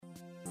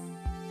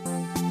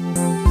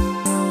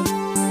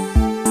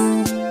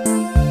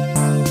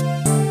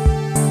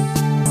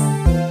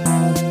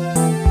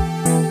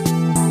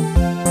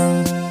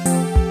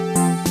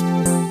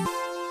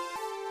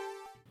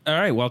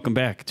right, welcome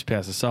back to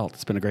Pass the Salt.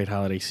 It's been a great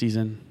holiday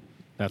season.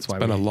 That's why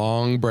It's been a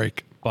long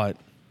break. But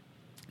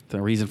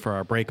the reason for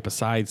our break,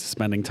 besides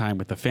spending time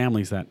with the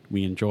families that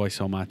we enjoy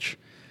so much,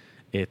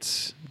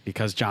 it's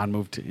because John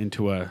moved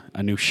into a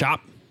new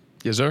shop.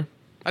 Yes, sir.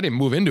 I didn't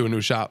move into a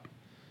new shop.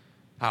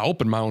 I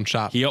opened my own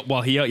shop. He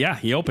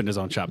opened his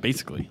own shop,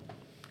 basically.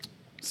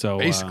 So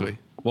Basically.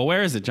 Well,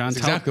 where is it, John?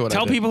 Exactly what I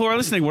tell did. people who are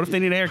listening, what if they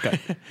need a haircut?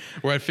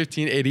 We're at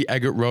 1580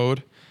 Eggert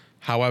Road.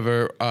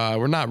 However,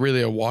 we're not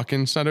really a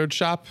walk-in centered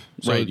shop.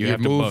 So Right, you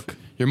have to book.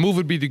 Your move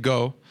would be to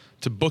go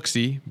to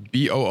Booksy,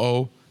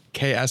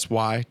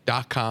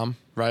 BOOKSY.com,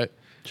 right?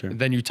 Sure. And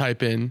then you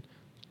type in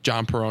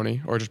John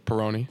Peroni or just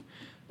Peroni,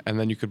 and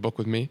then you could book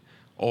with me.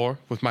 Or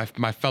with my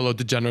fellow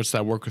degenerates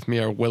that work with me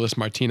are Willis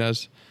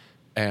Martinez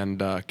and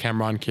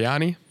Cameron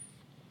Kiani,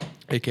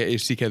 a.k.a.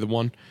 CK the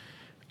One.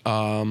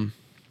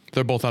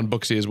 They're both on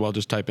Booksy as well.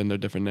 Just type in their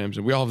different names.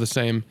 And we all have the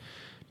same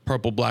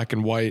purple, black,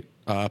 and white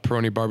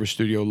Peroni Barber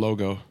Studio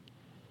logo,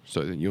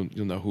 so that you'll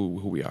know who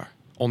we are.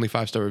 Only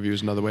 5-star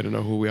reviews, another way to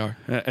know who we are.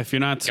 If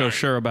you're not so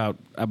sure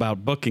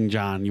about booking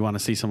John, you want to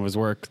see some of his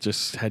work,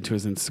 just head to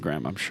his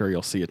Instagram. I'm sure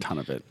you'll see a ton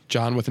of it.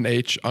 John with an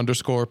H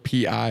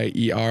 _PIERONI.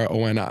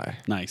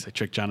 Nice. I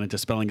tricked John into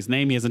spelling his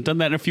name. He hasn't done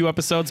that in a few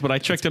episodes, but I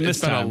tricked him this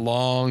It's been time. a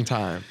long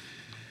time.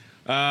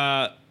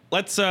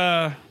 Let's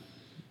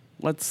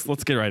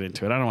get right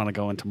into it. I don't want to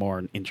go into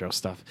more intro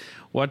stuff.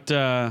 What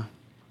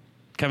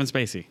Kevin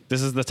Spacey.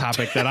 This is the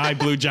topic that I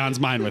blew John's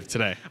mind with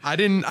today. I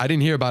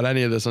didn't hear about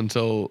any of this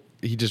until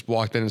he just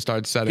walked in and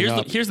started setting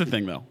up. Here's the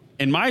thing, though.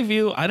 In my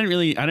view, I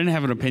didn't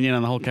have an opinion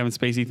on the whole Kevin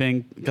Spacey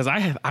thing because I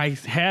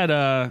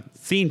had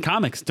seen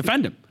comics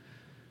defend him.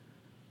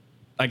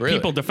 Like Really?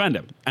 people defend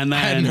him, and then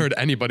I hadn't heard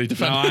anybody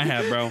defend No, him. I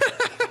have, bro.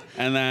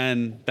 And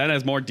then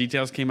as more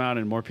details came out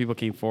and more people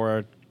came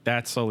forward,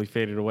 that slowly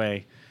faded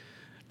away.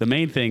 The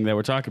main thing that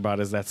we're talking about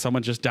is that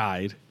someone just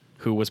died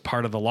who was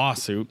part of the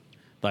lawsuit,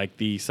 like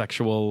the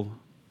sexual,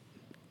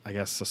 I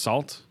guess,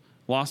 assault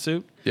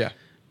lawsuit. Yeah.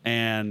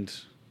 And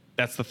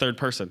that's the third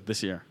person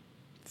this year.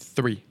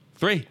 3.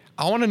 Three.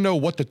 I want to know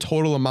what the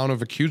total amount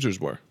of accusers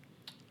were.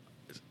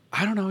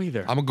 I don't know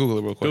either. I'm going to Google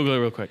it real quick. Google it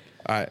real quick.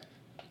 All right.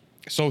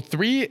 So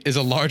 3 is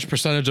a large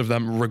percentage of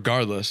them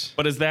regardless.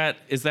 But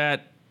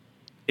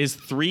is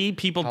 3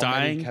 people How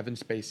dying? many Kevin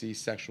Spacey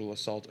sexual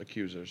assault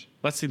accusers?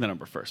 Let's see the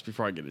number first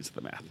before I get into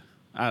the math.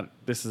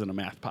 This isn't a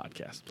math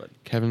podcast, but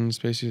Kevin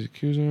Spacey's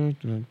accuser.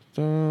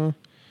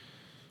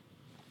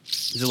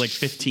 is it like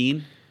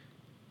 15?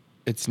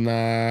 It's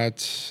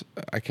not.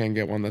 I can't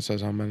get one that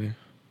says how many.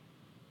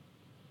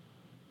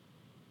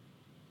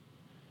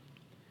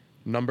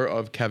 Number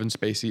of Kevin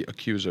Spacey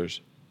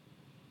accusers.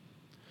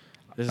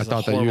 This I is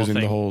thought a that horrible using the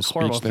thing. whole speech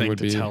horrible thing would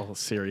to be- tell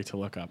Siri to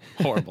look up.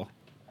 Horrible.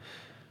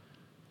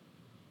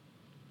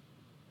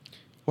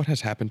 What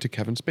has happened to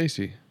Kevin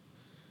Spacey?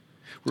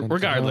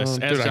 Regardless,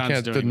 as Dude, I John's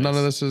can't. doing None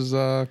of this, this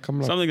is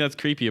coming up. something that's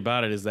creepy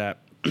about it is that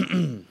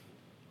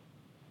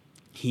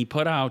he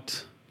put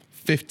out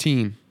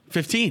 15.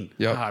 15.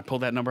 Yep. I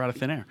pulled that number out of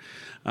thin air.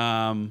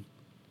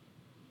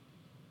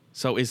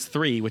 So is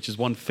 3, which is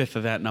 1/5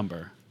 of that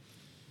number.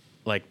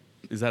 Like,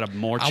 is that a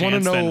more I want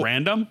to chance know. than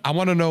random? I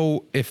want to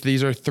know if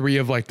these are 3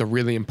 of like the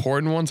really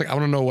important ones. Like, I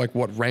want to know like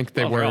what rank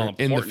they Well, they're were all in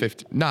the important.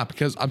 50. Nah,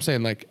 because I'm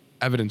saying like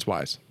evidence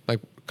wise, like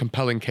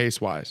compelling case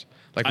wise.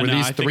 Like I were know,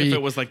 these I think 3? if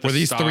it was, like, the were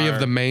these 3 of star-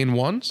 the main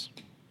ones?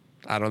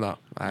 I don't know.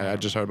 I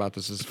just heard about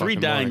this. This is 3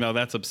 fucking dying, boring. though,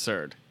 that's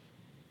absurd.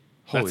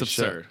 Holy That's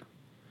shit. absurd.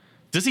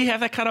 Does he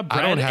have that kind of I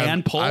bread don't have-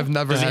 and pull? I've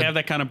never Does he had- have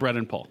that kind of bread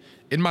and pull?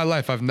 In my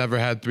life, I've never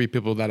had 3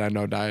 people that I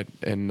know died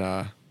in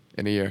a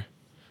year.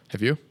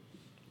 Have you?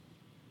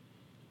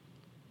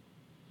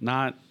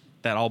 Not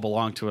that all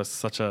belong to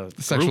such a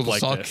Sexual group like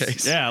assault this.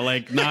 case. Yeah,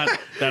 like not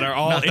that are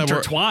all Not that we're-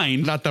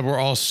 intertwined. Not that we're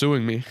all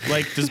suing me.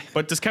 Like, does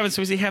Kevin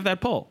Spacey have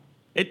that pull?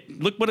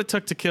 Look what it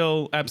took to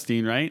kill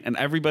Epstein, right? And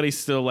everybody's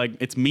still like,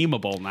 it's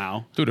memeable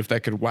now. Dude, if they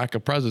could whack a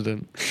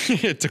president,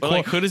 to quote,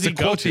 like, who does he to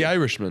go quote to? the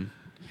Irishman,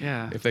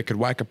 Yeah, if they could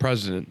whack a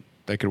president,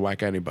 they could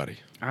whack anybody.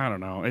 I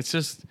don't know. It's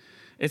just,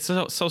 it's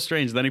so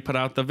strange. Then he put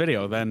out the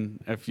video. Then,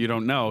 if you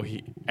don't know,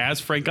 as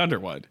Frank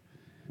Underwood,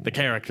 the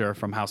character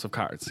from House of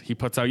Cards, he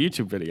puts out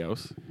YouTube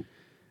videos.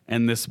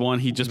 And this one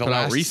he just The put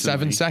out last recently.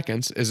 7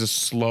 seconds is a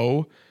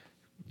slow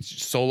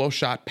solo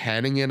shot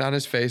panning in on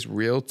his face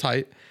real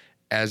tight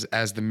as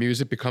the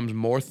music becomes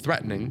more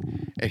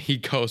threatening, and he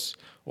goes,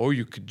 or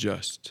you could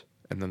just,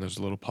 and then there's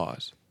a little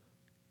pause,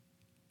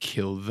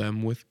 kill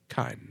them with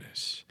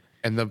kindness.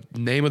 And the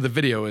name of the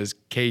video is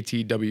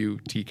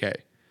KTWTK.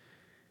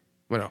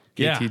 Well, no,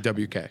 Yeah.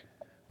 KTWK.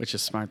 Which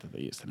is smart that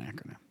they used an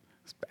acronym.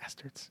 Those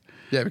bastards.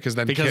 Yeah, because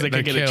then They then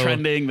could get it kill-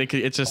 trending.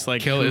 It's just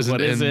like, Kill isn't what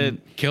is in,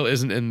 it? Kill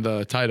isn't in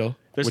the title.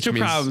 There's which 2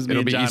 means problems me it'll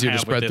and be John easier to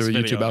have spread with through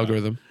a this YouTube video,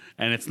 algorithm.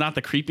 And it's not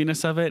the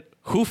creepiness of it.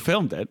 Who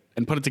filmed it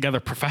and put it together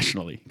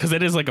professionally? Because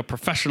it is like a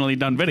professionally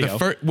done video.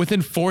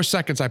 Within 4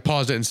 seconds, I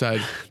paused it and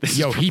said, This is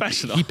 "Yo,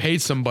 professional." he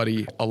paid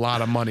somebody a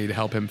lot of money to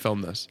help him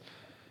film this."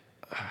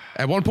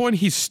 At one point,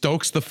 he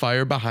stokes the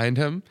fire behind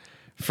him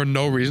for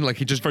no reason. Like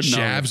he just For no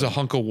jabs reason. a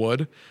hunk of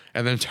wood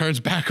and then turns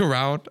back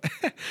around.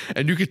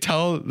 And you could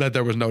tell that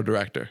there was no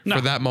director No.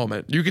 for that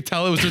moment. You could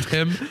tell it was just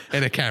him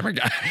and a camera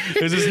guy.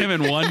 It was just him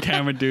and one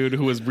camera dude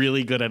who was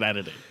really good at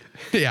editing.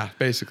 Yeah,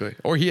 basically.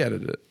 Or he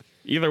edited it.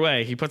 Either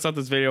way, he puts out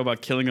this video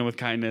about killing him with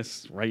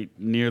kindness right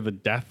near the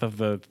death of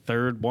the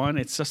third one.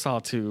 It's just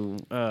all too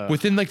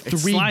Within like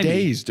it's 3 slimy.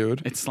 days,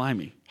 dude. It's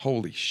slimy.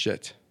 Holy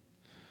shit.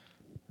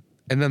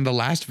 And then the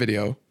last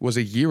video was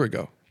a year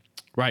ago.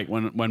 Right,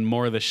 when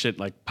more of the shit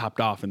like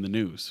popped off in the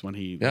news when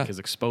he Yeah. like his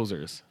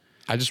exposers.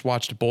 I just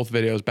watched both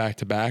videos back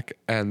to back,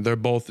 and they're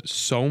both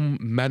so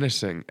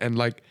menacing. And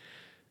like,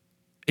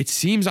 it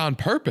seems on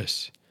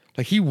purpose.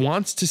 Like he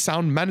wants to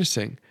sound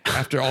menacing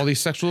after all these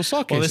sexual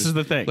assault Well, cases. this is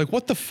the thing. Like,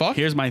 what the fuck?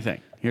 Here's my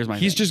thing.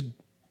 He's just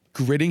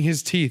gritting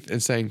his teeth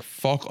and saying,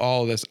 "Fuck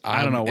all this.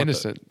 I don't know.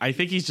 innocent." I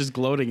think he's just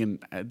gloating in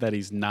that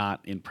he's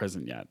not in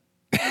prison yet.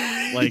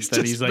 Like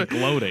he's like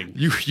gloating.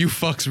 You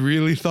fucks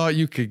really thought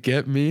you could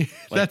get me?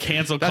 Like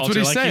cancel culture. That's what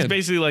he's like saying. he's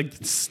basically like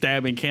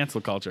stabbing cancel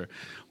culture.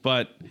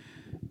 But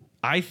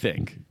I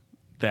think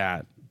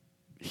that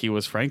he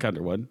was Frank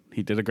Underwood.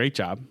 He did a great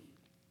job.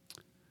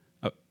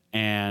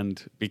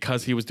 And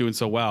because he was doing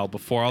so well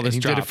before all this he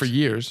did it dropped, for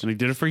years. And he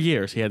did it for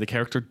years. He had the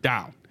character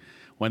down.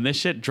 When this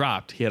shit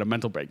dropped, he had a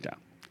mental breakdown.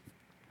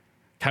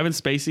 Kevin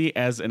Spacey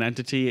as an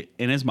entity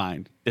in his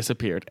mind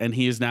disappeared, and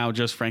he is now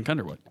just Frank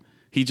Underwood.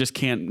 He just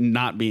can't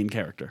not be in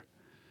character.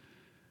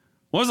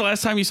 When was the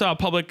last time you saw a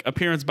public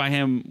appearance by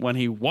him when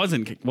he was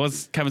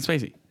Kevin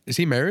Spacey? Is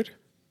he married?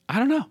 I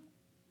don't know.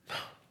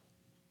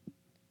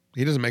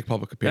 He doesn't make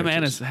public That appearances.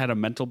 man has had a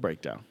mental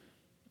breakdown.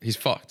 He's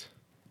fucked.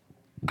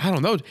 I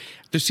don't know.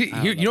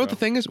 You know what the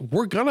thing is?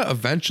 We're gonna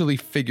eventually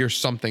figure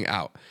something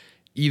out.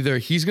 Either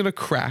he's gonna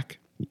crack,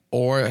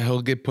 or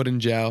he'll get put in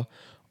jail,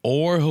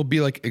 or he'll be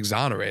like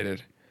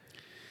exonerated.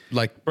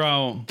 Like,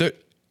 Bro.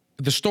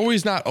 the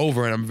story's not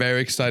over, and I'm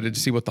very excited to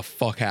see what the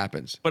fuck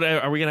happens. But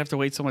are we going to have to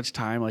wait so much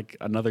time, like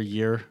another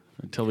year,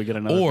 until we get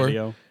another Or-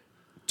 video?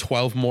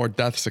 12 more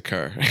deaths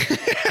occur.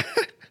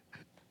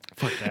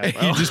 Fuck that,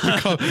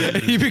 bro.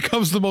 he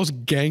becomes the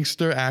most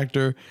gangster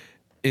actor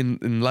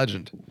in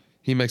legend.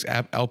 He makes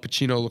Al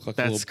Pacino look like a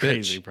That's little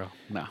crazy, bitch. bro.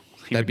 No.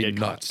 He That'd would be get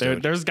caught. nuts,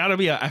 dude. There's got to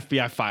be a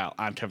FBI file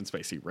on Kevin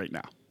Spacey right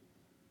now.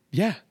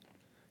 Yeah.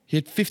 He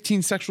had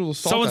 15 sexual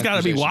assault Someone's got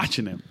to be accusations.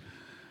 watching him.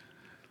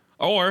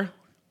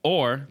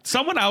 Or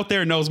someone out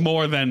there knows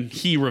more than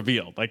he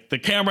revealed. Like the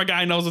camera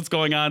guy knows what's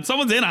going on.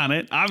 Someone's in on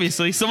it,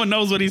 obviously. Someone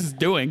knows what he's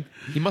doing.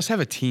 He must have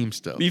a team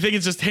still. You think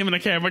it's just him and a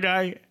camera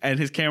guy, and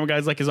his camera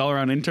guy's like his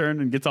all-around intern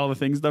and gets all the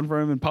things done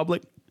for him in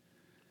public?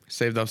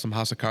 Saved up some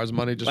House of Cards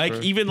money just Like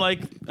for... even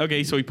like,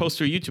 okay, so he posts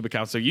to a YouTube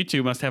account. So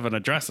YouTube must have an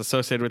address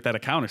associated with that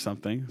account or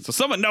something. So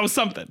someone knows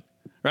something,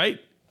 right?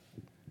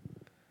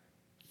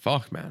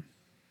 Fuck, man.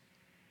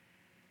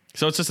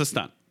 So it's just a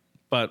stunt,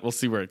 but we'll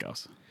see where it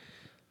goes.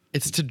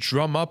 It's to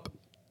drum up...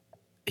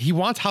 He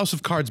wants House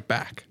of Cards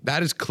back.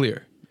 That is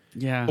clear.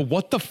 Yeah. But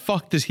what the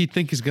fuck does he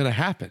think is going to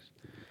happen?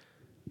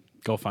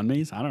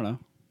 GoFundMe's? I don't know.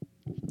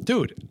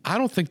 Dude, I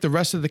don't think the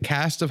rest of the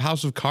cast of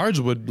House of Cards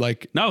would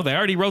like... No, they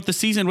already wrote the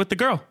season with the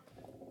girl.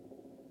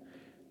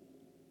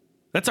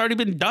 That's already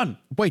been done.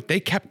 Wait, they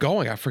kept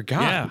going. I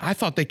forgot. Yeah. I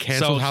thought they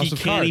canceled House he of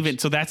can't Cards. even.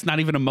 So that's not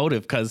even a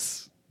motive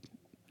because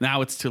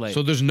now it's too late.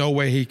 So there's no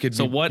way he could.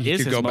 So what he is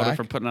could his go motive back?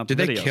 for putting out Did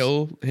the they videos?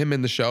 kill him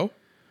in the show,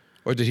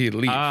 or did he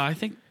leave? I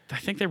think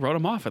they wrote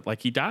him off.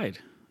 Like he died.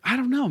 I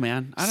don't know,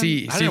 man. I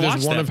see, didn't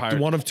watch there's that part.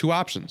 one of two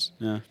options.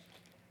 Yeah.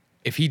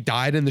 If he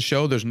died in the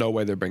show, there's no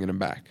way they're bringing him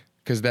back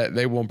because that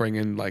they won't bring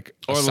in like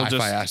a Or they'll sci-fi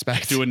just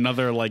aspect. do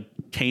another like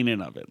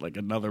Kanan of it, like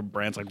another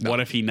branch. Like what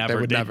if he They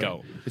never would did never.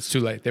 go? It's too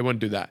late. They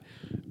wouldn't do that.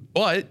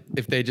 But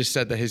if they just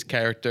said that his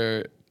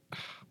character,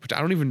 which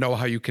I don't even know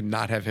how you could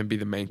not have him be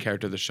the main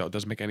character of the show, it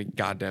doesn't make any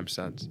goddamn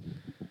sense.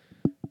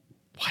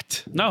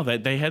 What? No,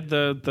 they had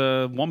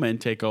the woman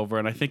take over,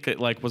 and I think it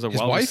like was a His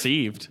well wife?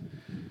 received.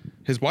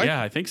 His wife?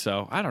 Yeah, I think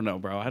so. I don't know,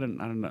 bro. I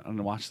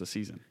didn't watch the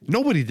season.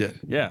 Nobody did.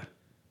 Yeah,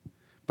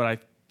 but I I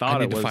thought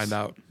need it to was. find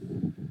out.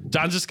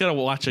 John's just gonna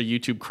watch a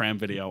YouTube cram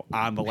video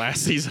on the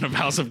last season of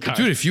House of Cards.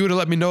 Dude, if you would have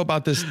let me know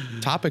about this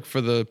topic for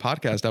the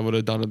podcast, I would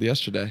have done it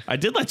yesterday. I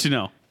did let you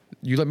know.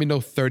 You let me know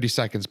 30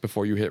 seconds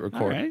before you hit All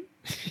record. right.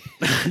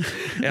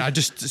 And I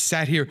just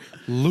sat here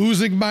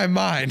losing my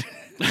mind.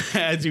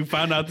 As you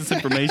found out this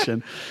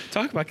information,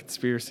 talk about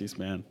conspiracies,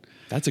 man.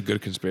 That's a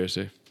good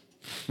conspiracy.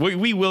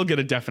 We will get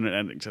a definite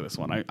ending to this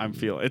one. I'm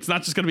feeling it's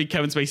not just gonna be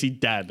Kevin Spacey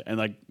dead and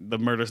like the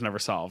murder's never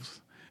solved.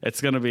 It's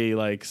gonna be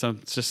like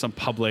some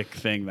public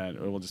thing that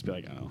will just be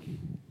like, oh,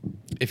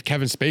 If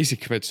Kevin Spacey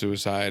commits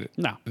suicide,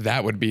 No.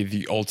 that would be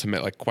the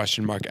ultimate like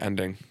question mark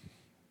ending.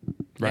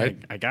 Right?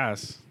 I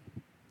guess.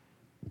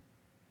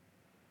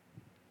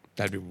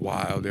 That'd be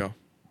wild, yo.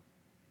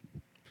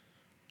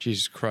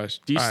 Jesus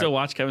Christ. Do you All still right.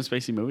 watch Kevin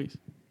Spacey movies?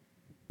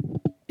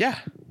 Yeah,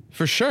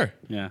 for sure.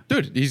 Yeah,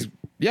 Dude,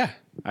 yeah.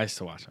 I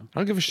still watch them. I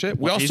don't give a shit.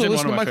 We He's also in one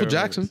listen of to my Michael favorite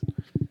Jackson. movies.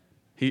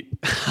 He.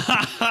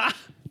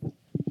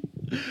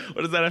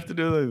 What does that have to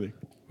do with anything?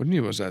 What do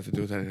you mean, what's that have to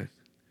do with anything?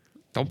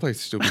 Don't play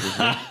stupid with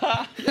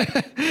me.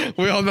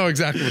 We all know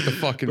exactly what the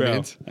fucking Bro.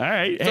 means. All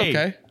right. It's hey,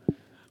 okay.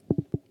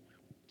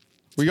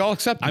 We all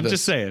accepted I'm this.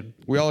 just saying.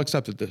 We all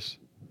accepted this.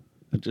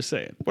 I'm just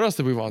saying. What else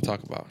did we want to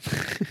talk about?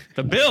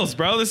 The Bills,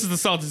 bro. This is the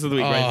Salties of the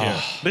week right here.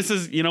 Oh. This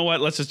is, you know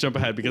what? Let's just jump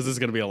ahead because this is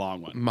going to be a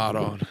long one.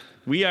 Maron.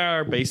 We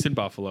are based in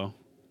Buffalo.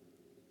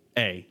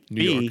 A.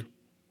 New B. York.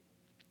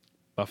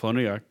 Buffalo,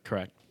 New York.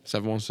 Correct.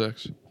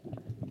 716.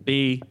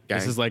 B. Gang.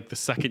 This is like the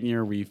second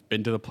year we've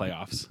been to the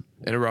playoffs.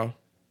 In a row.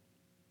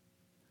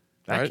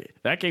 Right?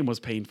 That game was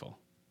painful,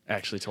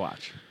 actually, to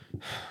watch.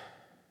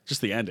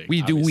 Just the ending.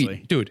 We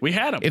obviously. we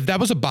had them. If that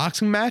was a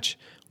boxing match,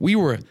 we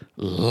were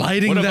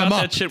lighting What them about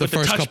up that shit the with the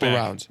first couple touchback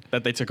rounds.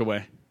 that they took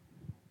away?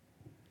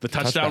 The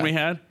touchdown Touchback. we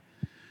had?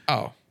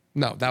 Oh,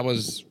 no, that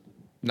was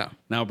no.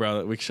 No,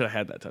 bro, we should have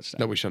had that touchdown.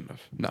 No, we shouldn't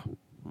have. No.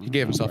 He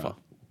gave himself up.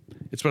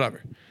 It's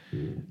whatever.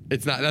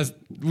 It's not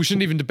we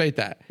shouldn't even debate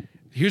that.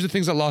 Here's the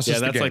things that lost Yeah, us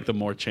the that's game. like the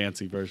more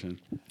chancy version.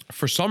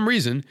 For some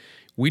reason,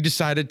 we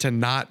decided to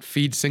not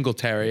feed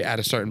Singletary at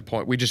a certain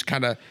point. We just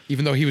kind of,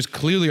 even though he was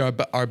clearly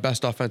our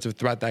best offensive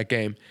threat that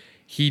game,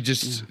 he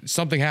just,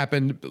 something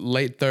happened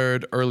late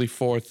third, early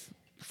fourth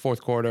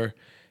quarter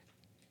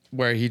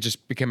where he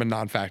just became a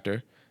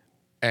non-factor.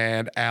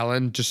 And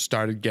Allen just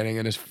started getting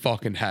in his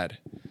fucking head.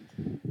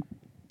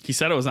 He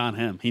said it was on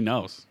him. He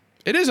knows.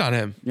 It is on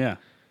him. Yeah.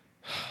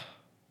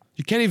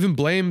 You can't even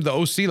blame the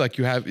OC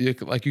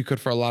like you could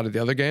for a lot of the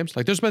other games.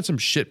 Like there's been some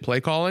shit play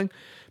calling,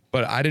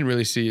 but I didn't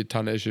really see a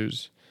ton of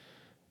issues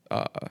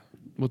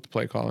with the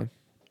play calling.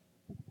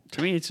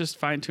 To me, it's just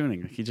fine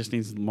tuning. He just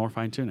needs more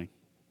fine tuning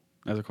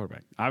as a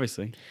quarterback.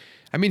 Obviously.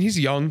 I mean, he's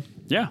young.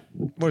 Yeah.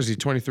 What is he,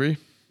 23?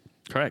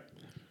 Correct.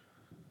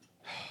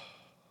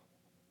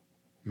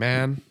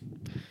 Man.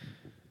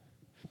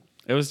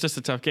 It was just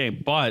a tough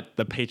game, but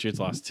the Patriots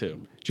lost too. Do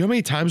you know how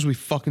many times we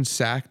fucking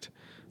sacked,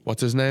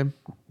 what's his name?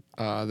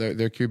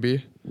 Their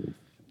QB?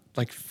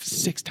 Like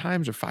 6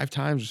 times or 5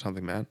 times or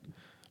something, man.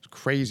 It's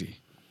crazy.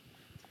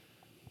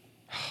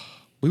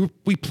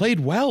 We played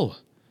well.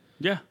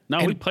 Yeah. No,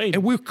 And- we played.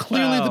 and we're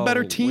clearly the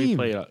better well. team.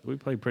 We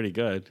played pretty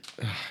good.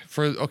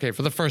 For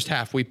the first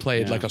half, we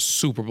played Yeah. like a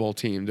Super Bowl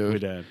team, dude. We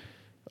did.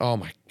 Oh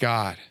my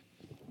God.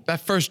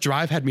 That first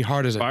drive had me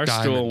hard as a Barstool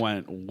diamond.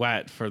 went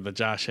wet for the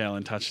Josh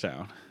Allen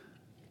touchdown.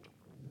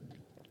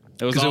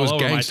 It was 'Cause it all was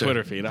over gangster. my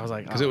Twitter feed. I was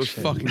like, Because oh, it was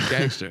shit. fucking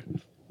gangster.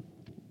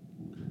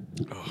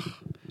 Ugh.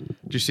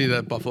 Did you see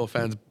that Buffalo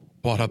fans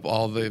bought up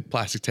all the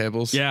plastic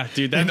tables? Yeah,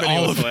 dude, that in video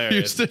all was of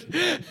hilarious.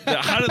 Houston?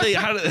 How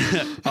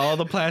did all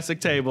the plastic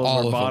tables All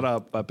were of bought them.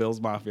 up by Bills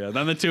Mafia?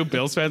 Then the 2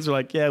 Bills fans were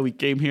like, yeah, we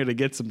came here to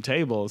get some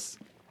tables.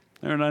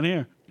 They're not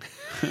here.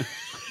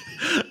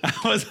 I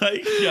was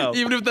like, yo.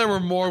 Even if there were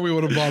more, we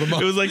would have bought them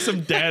up. It was like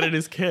some dad and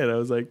his kid. I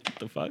was like, what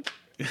the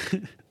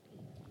fuck?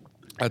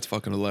 That's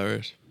fucking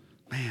hilarious.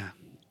 Man.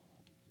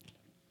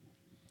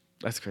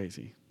 That's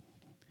crazy.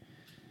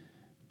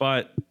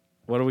 But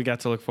what do we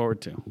got to look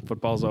forward to?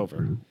 Football's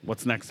over.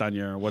 What's next on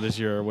what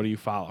do you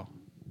follow?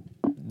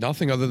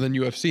 Nothing other than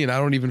UFC, and I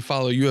don't even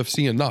follow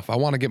UFC enough. I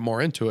want to get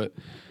more into it,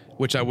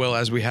 which I will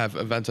as we have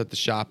events at the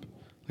shop,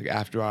 like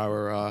after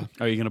our. Are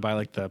you going to buy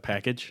like the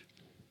package?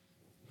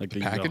 Like the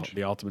package?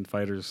 The Ultimate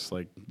Fighters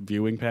like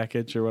viewing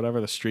package or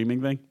whatever, the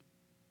streaming thing?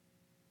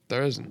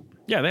 There isn't.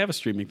 Yeah, they have a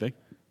streaming thing.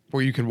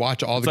 Where you can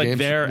watch all the like games.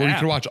 their Where you app.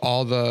 can watch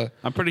all the.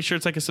 I'm pretty sure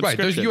it's like a Right,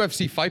 subscription. there's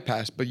UFC Fight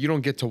Pass, but you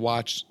don't get to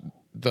watch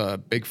the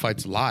big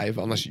fights live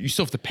unless you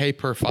still have to pay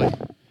per fight.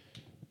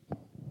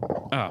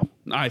 Oh,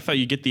 I thought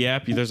you get the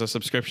app. There's a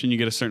subscription. You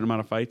get a certain amount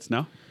of fights.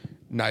 No?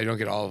 No, you don't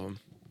get all of them.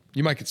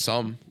 You might get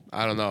some.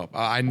 I don't know.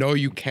 I know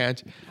you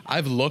can't.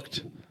 I've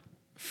looked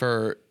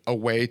for a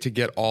way to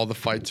get all the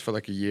fights for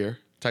like a year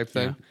type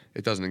thing. Yeah.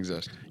 It doesn't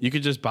exist. You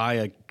could just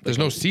buy There's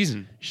no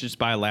season. You should just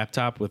buy a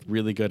laptop with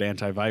really good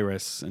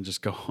antivirus and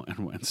just go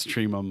and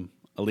stream them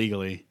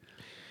illegally.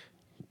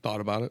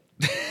 Thought about it.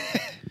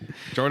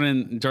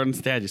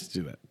 Jordan's dad used to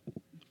do that.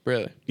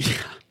 Really?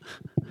 Yeah.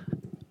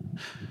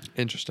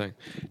 Interesting.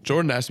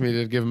 Jordan asked me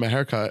to give him a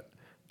haircut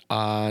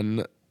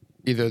on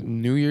either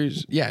New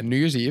Year's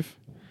Eve,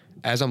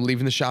 as I'm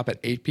leaving the shop at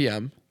 8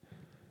 p.m.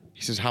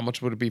 He says, "How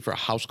much would it be for a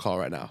house call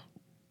right now?"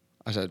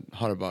 I said,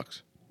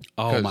 $100.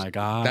 Oh 'Cause my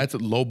god. That's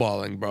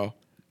lowballing, bro.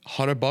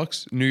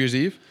 $100 New Year's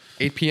Eve,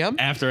 8 p.m.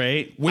 After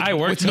 8. With- I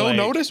worked with till no 8.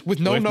 notice? With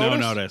no No notice?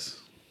 notice.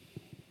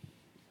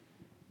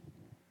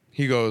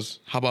 He goes,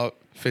 "How about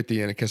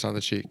 50 and a kiss on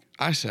the cheek?"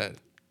 I said,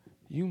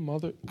 "You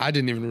mother." I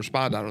didn't even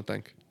respond. I don't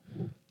think.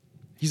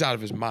 He's out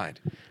of his mind.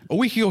 A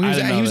week ago, I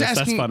didn't know he was this.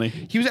 That's asking. funny.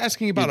 He was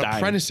asking about He's dying.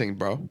 apprenticing,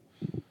 bro.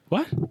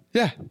 What?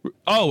 Yeah,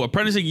 Oh,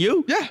 apprenticing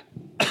you? yeah.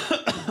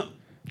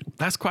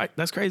 That's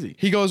crazy.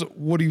 He goes,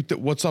 "What do you?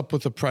 What's up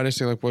with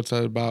apprenticing? Like, what's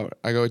that about?"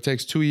 I go, "It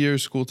takes 2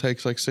 years. School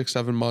takes like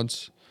 6-7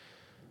 months.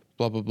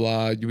 Blah blah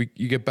blah. You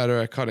get better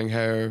at cutting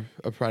hair,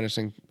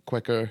 apprenticing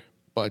quicker,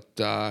 but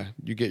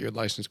you get your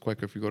license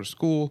quicker if you go to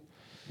school.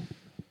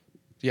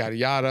 Yada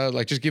yada.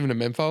 Like, just giving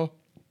him info."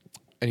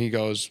 And he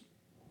goes,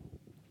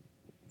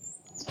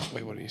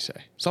 "Wait, what did he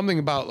say? Something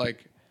about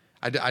like."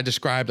 I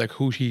described like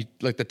who he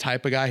like the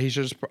type of guy he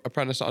should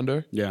apprentice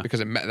under. Yeah. Because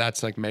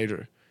that's like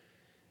major.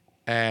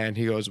 And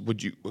he goes,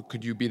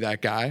 could you be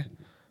that guy?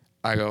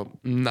 I go,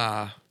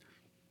 nah.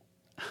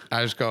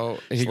 I just go,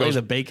 and he Lay goes,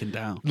 the bacon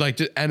down. like,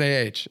 just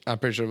NAH. I'm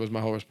pretty sure it was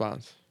my whole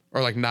response.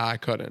 Or like, nah, I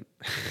couldn't.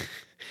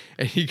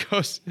 And he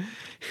goes,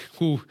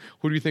 who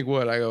do you think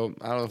would? I go,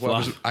 I don't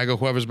know.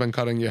 Whoever's been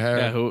cutting your hair.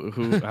 Yeah, who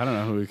I don't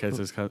know who gets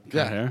his cut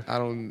hair. I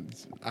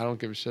don't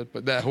give a shit.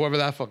 But whoever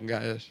that fucking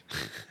guy is.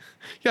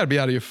 You gotta be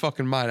out of your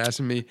fucking mind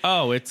asking me.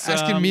 Oh, it's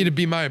asking me to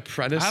be my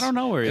apprentice. I don't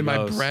know where he in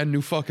goes. my brand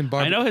new fucking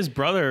barber. I know his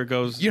brother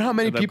goes. You know how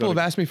many people have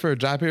asked me for a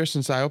job here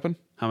since I opened?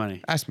 How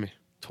many? Ask me.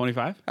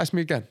 25? Ask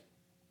me again.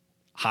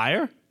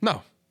 Higher?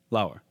 No.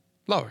 Lower?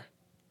 Lower.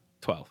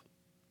 12?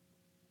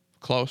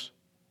 Close.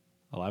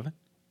 11?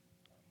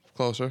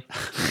 Closer.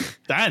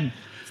 10?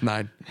 It's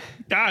 9.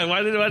 God,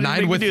 why did you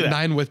make me do that?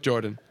 9 with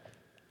Jordan.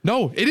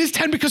 No, it is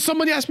 10 because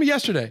someone asked me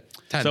yesterday.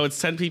 10. So it's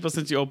 10 people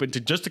since you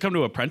opened just to come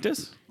to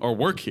apprentice or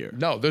work here?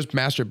 No, there's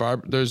master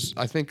barber. There's,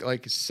 I think,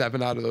 like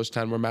 7 out of those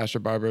 10 were master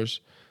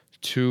barbers.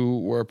 2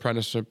 were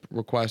apprenticeship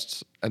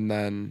requests. And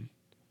then,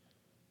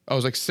 it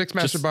was like 6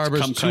 master Just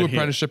barbers, come 2 cut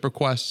apprenticeship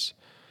requests.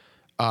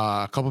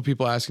 A couple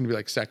people asking to be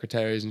like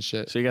secretaries and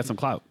shit. So you got some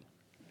clout?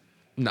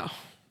 No.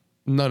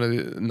 None of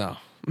the, no.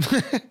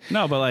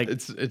 No, but like,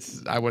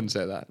 It's, I wouldn't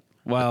say that.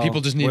 well, People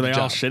just need were a they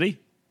job. all shitty?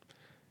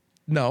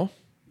 No.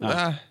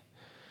 Oh.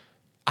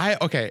 I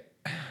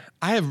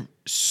have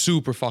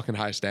super fucking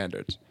high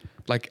standards.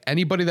 Like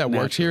anybody that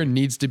works here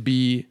needs to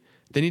be,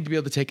 they need to be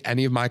able to take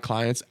any of my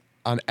clients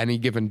on any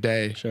given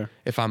day. Sure.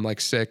 If I'm like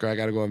sick or I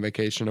got to go on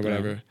vacation or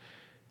whatever. Yeah.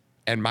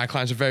 And my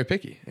clients are very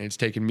picky. And it's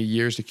taken me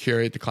years to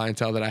curate the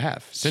clientele that I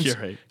have.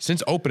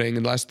 Since opening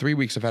in the last 3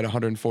 weeks, I've had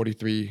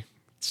 143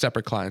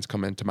 separate clients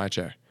come into my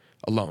chair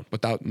alone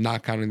without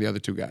not counting the other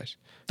 2 guys.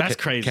 That's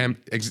crazy.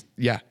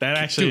 Yeah. That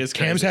actually is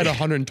crazy. Cam's had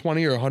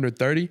 120 or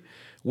 130.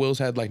 Will's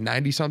had like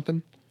 90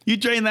 something. You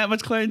drained that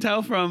much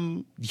clientele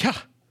from... Yeah.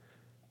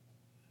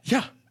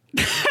 Yeah.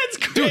 That's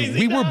crazy. Dude,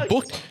 we were dog.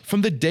 booked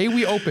from the day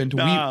we opened.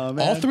 Nah,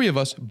 man. All 3 of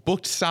us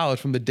booked solid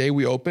from the day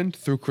we opened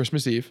through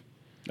Christmas Eve.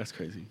 That's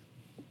crazy.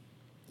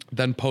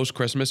 Then post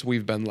Christmas,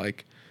 we've been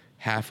like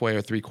halfway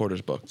or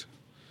 3/4 booked.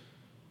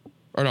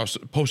 Or no,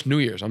 post New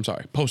Year's. I'm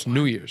sorry. Post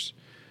New Year's.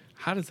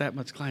 How does that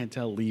much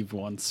clientele leave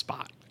one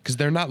spot? Because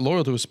they're not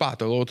loyal to a spot.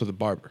 They're loyal to the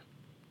barber.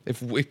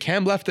 If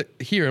Cam left it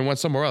here and went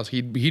somewhere else,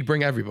 he'd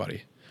bring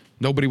everybody.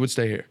 Nobody would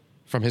stay here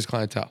from his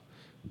clientele.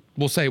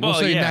 We'll say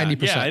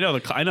 90%. Yeah,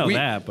 I know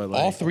that, but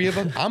like, all 3 of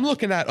them. I'm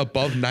looking at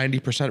above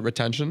 90%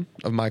 retention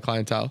of my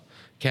clientele.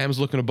 Cam's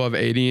looking above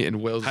 80, and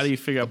Will's. How do you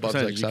figure out above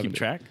percentage? like You keep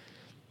 70. track?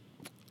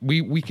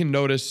 We can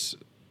notice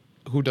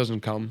who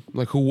doesn't come,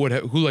 like who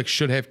like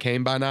should have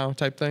came by now,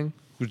 type thing.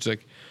 Who's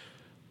like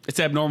It's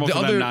abnormal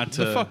for them not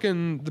to.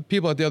 the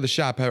people at the other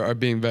shop are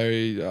being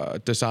very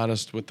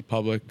dishonest with the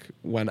public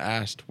when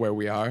asked where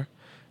we are.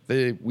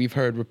 We've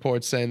heard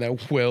reports saying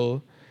that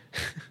Will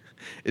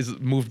is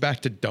moved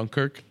back to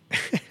Dunkirk,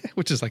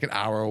 which is like an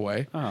hour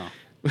away. Oh.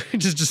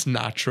 Which is just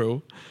not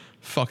true.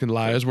 Fucking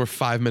liars. We're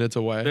 5 minutes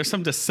away. There's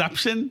some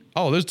deception.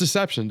 Oh, there's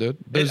deception, dude.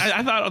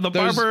 I thought the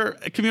barber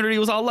community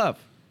was all love.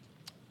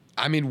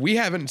 I mean, we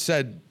haven't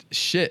said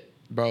shit,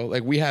 bro.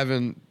 Like, we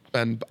haven't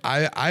been.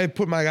 I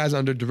put my guys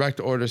under direct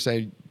order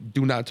saying,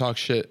 do not talk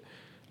shit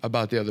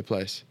about the other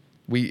place.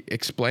 We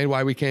explain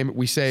why we came.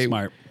 We say,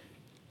 Smart.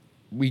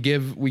 We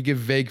give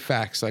vague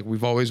facts. Like,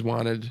 we've always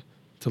wanted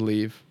to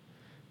leave.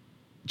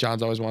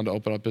 John's always wanted to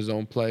open up his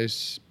own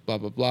place, blah,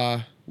 blah,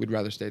 blah. We'd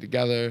rather stay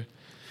together.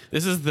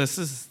 This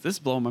is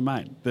blowing my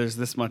mind. There's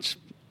this much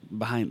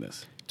behind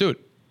this. Dude,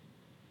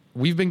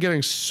 we've been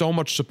getting so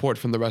much support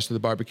from the rest of the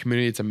barber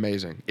community. It's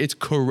amazing. It's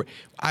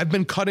I've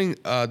been cutting,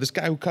 this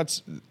guy who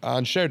cuts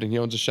on Sheridan, he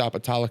owns a shop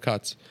at Tala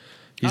Cuts.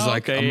 He's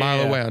a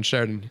mile away on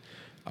Sheridan.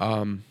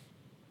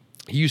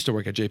 He used to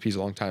work at JP's a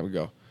long time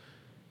ago,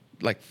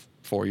 like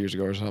 4 years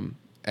ago or something.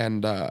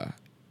 And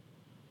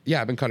yeah,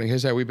 I've been cutting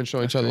his hair. We've been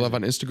showing each other love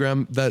on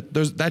Instagram.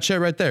 There's that chair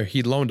right there.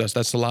 He loaned us,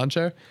 that salon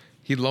chair.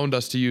 He loaned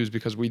us to use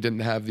because we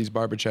didn't have these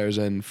barber chairs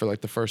in for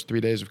like the first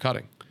 3 days of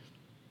cutting.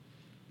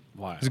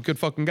 Wow. He's a good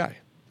fucking guy.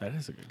 That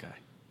is a good guy.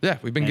 Yeah,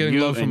 we've been getting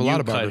love from a lot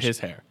of barbers. Cut his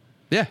hair.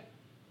 Yeah.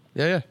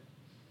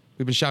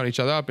 We've been shouting each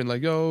other up and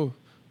like, yo,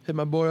 hit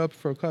my boy up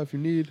for a cut if you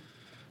need.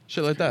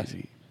 Shit like that.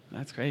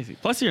 That's crazy.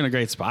 Plus, you're in a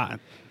great spot.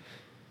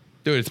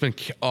 Dude, it's been,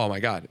 oh my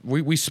God.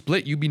 We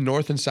split UB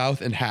North and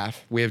South in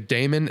half. We have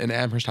Damon and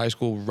Amherst High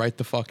School right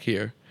the fuck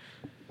here.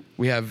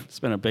 We have. It's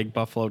been a big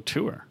Buffalo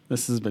tour.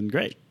 This has been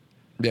great.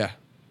 Yeah.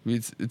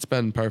 It's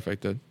been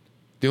perfect, dude.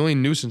 The only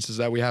nuisance is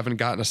that we haven't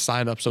gotten a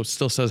sign up, so it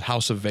still says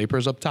House of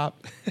Vapors up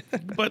top.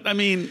 But, I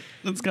mean,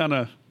 it's kind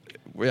of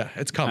Yeah,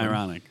 it's coming.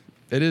 ironic.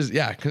 It is,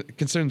 yeah,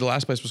 considering the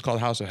last place was called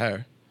House of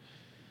Hair.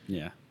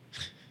 Yeah.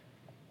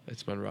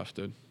 It's been rough,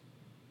 dude.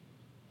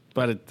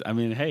 But,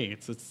 hey,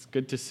 it's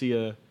good to see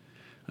a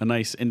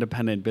nice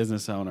independent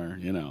business owner,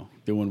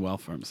 doing well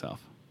for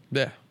himself.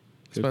 Yeah.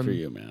 Good for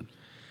you, man.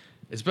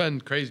 It's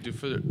been crazy,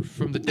 dude.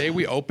 From the day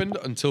we opened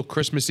until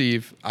Christmas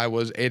Eve, I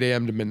was 8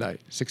 a.m. to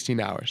midnight, 16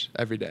 hours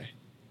every day.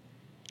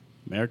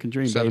 American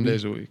dream, 7 baby.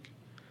 days a week.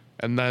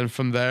 And then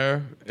from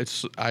there,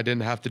 I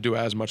didn't have to do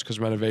as much because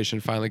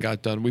renovation finally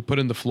got done. We put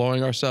in the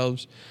flooring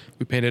ourselves.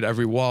 We painted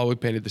every wall. We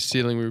painted the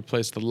ceiling. We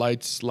replaced the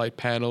light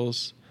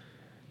panels.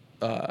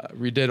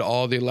 Redid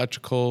all the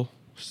electrical,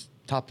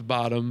 top to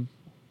bottom.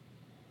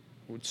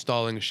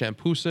 Installing a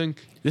shampoo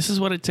sink. This is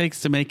what it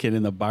takes to make it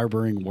in the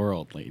barbering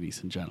world,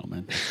 ladies and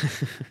gentlemen.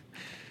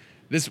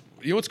 You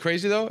know what's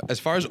crazy though? As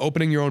far as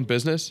opening your own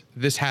business,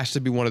 this has to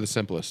be one of the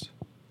simplest.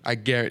 I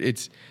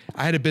guarantee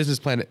I had a business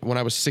plan when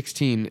I was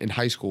 16 in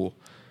high school.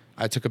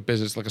 I took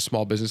a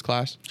small business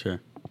class. Sure.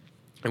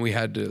 And we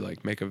had to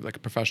like make a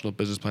professional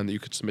business plan that you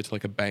could submit to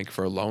like a bank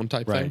for a loan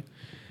type Right. thing.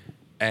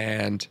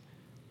 And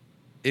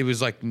it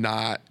was like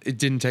it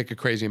didn't take a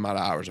crazy amount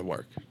of hours of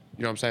work.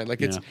 You know what I'm saying? Like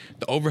the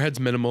overhead's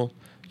minimal.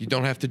 You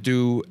don't have to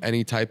do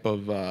any type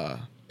of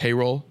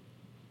payroll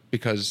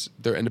because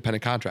they're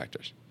independent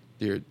contractors.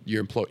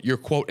 Your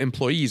quote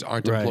employees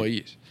aren't Right.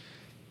 employees.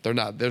 They're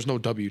not. There's no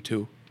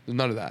W-2. There's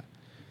none of that.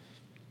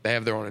 They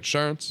have their own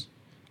insurance.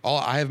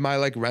 I have my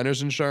like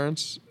renter's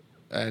insurance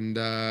and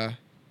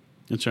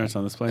Insurance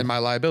on this place. and my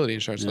liability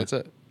insurance. Yeah. That's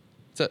it.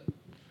 That's it.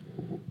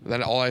 And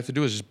then all I have to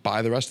do is just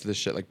buy the rest of this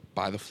shit, like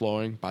buy the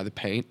flooring, buy the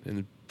paint,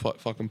 and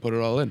fucking put it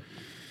all in.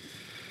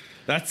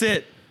 That's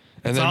it.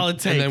 And That's all it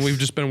takes. And then we've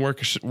just been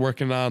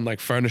working on like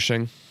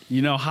furnishing.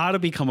 You know how to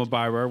become a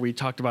barber. We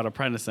talked about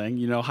apprenticing.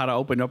 You know how to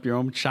open up your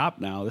own shop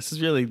now. This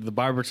is really the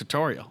barber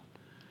tutorial.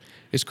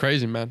 It's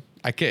crazy, man.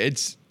 I can't.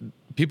 It's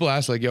people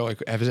ask like, "Yo,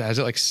 like, has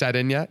it like set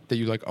in yet that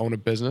you like own a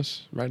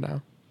business right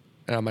now?"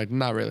 And I'm like,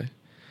 "Not really."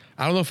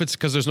 I don't know if it's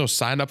because there's no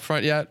sign up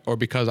front yet, or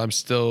because I'm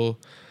still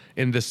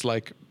in this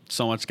like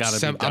So much got to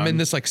be done. I'm in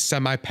this like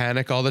semi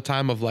panic all the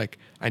time of like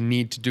I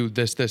need to do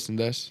this, and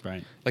this.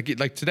 Right.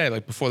 Like today,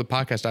 like before the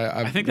podcast,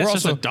 I think that's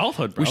just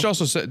adulthood, bro. We should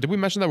also say, did we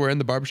mention that we're in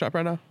the barbershop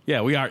right now?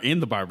 Yeah, we are in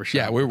the barbershop.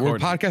 Yeah, we're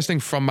recording.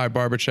 podcasting from my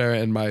barber chair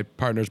and my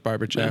partner's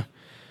barber chair.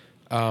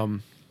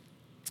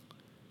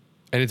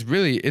 And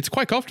it's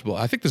quite comfortable.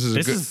 I think this is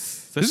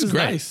This is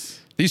great. nice.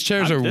 These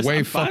chairs are way I'm fine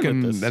with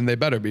fucking, this. and they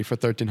better be for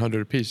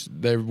 $1,300 a piece.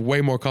 They're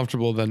way more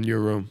comfortable than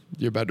your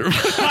bedroom.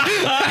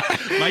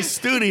 My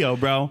studio,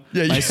 bro.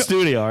 Yeah, My you-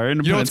 studio, our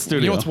independent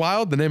studio. You know what's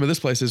wild? The name of this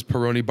place is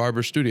Peroni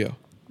Barber Studio.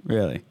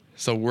 Really?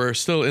 So we're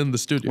still in the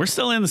studio. We're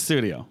still in the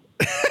studio.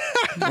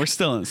 We're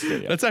still in the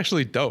studio. That's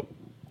actually dope.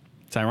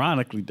 It's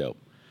ironically dope.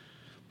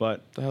 But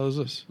What the hell is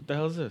this? what the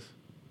hell is this?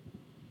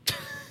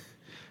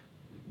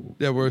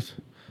 Yeah,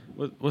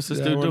 What's this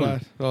yeah, dude we're doing?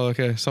 not. Oh,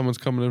 okay. Someone's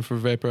coming in for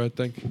vapor, I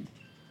think.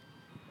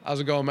 How's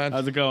it going, man?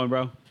 How's it going,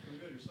 bro?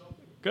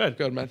 Good.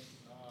 Good, man.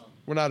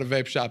 We're not a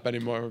vape shop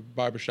anymore. We're a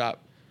barber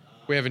shop.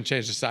 We haven't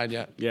changed the sign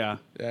yet. Yeah.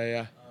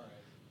 Yeah.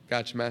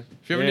 Gotcha, man.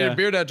 If you ever Yeah. need a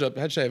beard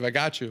head shave, I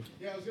got you.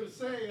 Yeah, I was gonna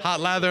say. Hot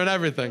lather and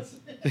everything.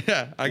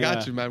 Yeah, I got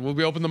Yeah. you, man. We'll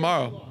be open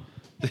tomorrow.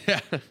 Yeah.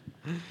 All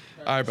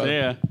right, So, brother.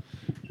 yeah.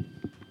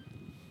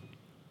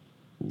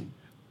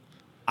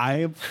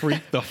 I am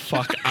freaked the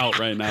fuck out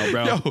right now,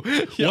 bro.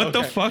 Yo, What the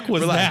okay. fuck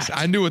was Relax. that?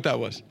 I knew what that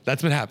was.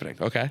 That's been happening,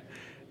 okay?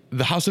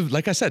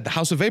 Like I said, the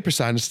House of Vapor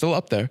sign is still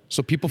up there,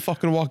 so people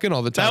fucking walk in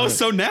all the time. That was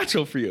so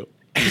natural for you.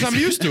 Because I'm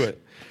used to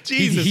it.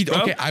 Jesus,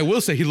 bro. Okay, I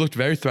will say he looked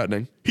very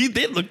threatening. He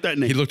did look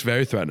threatening. He looked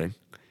very threatening.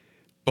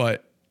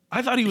 But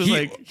I thought he was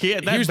like he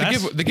had that here's the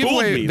vest. the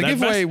giveaway. fooled me. The That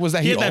giveaway vest- was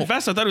that he he had that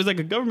vest. I thought he was like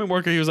a government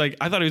worker. He was like,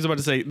 I thought he was about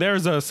to say,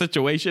 "There's a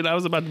situation." I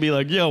was about to be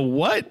like, "Yo,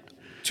 what?"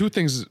 two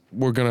things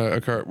were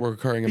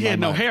occurring in He my had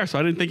no mind. hair, so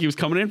I didn't think he was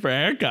coming in for a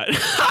haircut.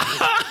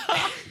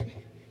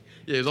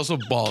 Yeah, he was also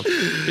bald.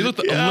 He looked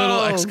a Yo.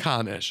 little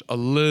ex-con-ish, a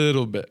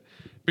little bit.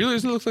 But he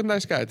looks like a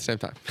nice guy at the same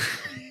time.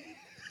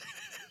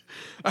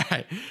 All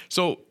right.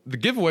 So the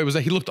giveaway was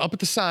that he looked up at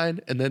the sign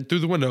and then through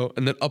the window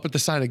and then up at the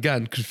sign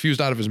again, confused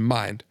out of his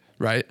mind,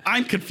 right?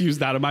 I'm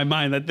confused out of my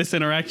mind that this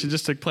interaction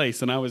just took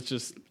place, and I was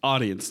just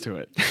audience to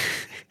it.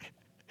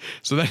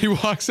 So then he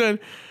walks in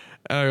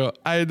and I go,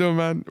 "How you doing,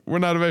 man? We're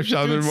not a vape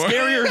shop Dude, anymore."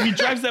 scarier. He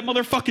drives that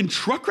motherfucking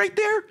truck right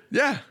there.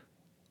 Yeah.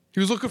 He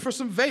was looking for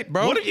some vape,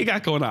 bro. What have you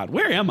got going on?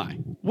 Where am I?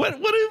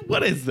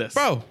 What is this?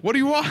 Bro, what do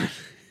you want?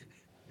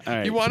 All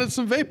right. He wanted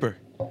some vapor,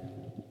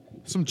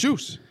 some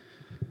juice,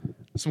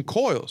 some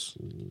coils.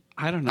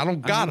 I don't know. I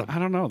don't got him. I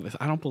don't know this.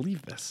 I don't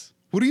believe this.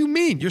 What do you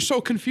mean? You're so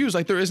confused.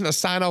 Like there isn't a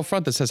sign out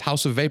front that says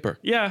House of Vapor.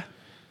 Yeah.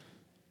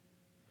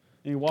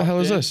 What the hell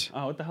is this?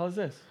 Oh, what the hell is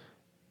this?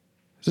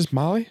 Is this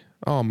Molly?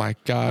 Oh my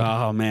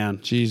God. Oh man,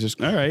 Jesus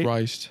All right.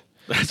 Christ.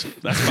 that's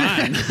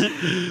fine.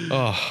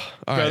 All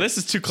Bro, right. this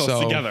is too close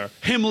So- together.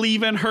 Him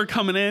leaving, her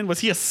coming in. Was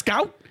he a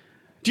scout?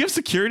 Do you have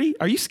security?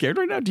 Are you scared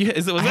right now?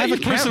 Was that your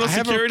personal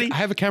security? I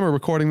have a camera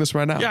recording this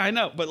right now. Yeah, I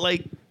know, but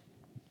like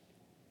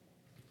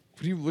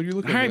What are you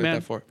looking All right, at man.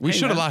 that for? We Hey,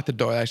 should have man. locked the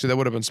door. Actually, that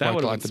would have been that smart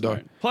would to have lock been the door.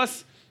 smart.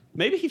 Plus,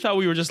 maybe he thought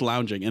we were just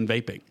lounging and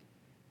vaping.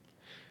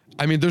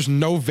 I mean, there's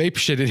no vape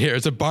shit in here.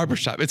 It's a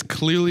barbershop. It's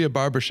clearly a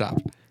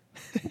barbershop.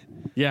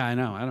 Yeah, I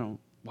know. I don't.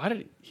 Why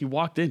did he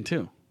walked in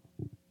too?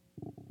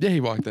 Yeah,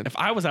 he walked in. If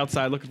I was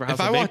outside looking for House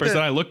I of walked Vapors in-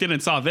 and I looked in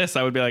and saw this,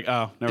 I would be like,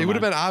 oh, never It would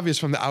have mind. been obvious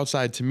from the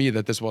outside to me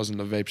that this wasn't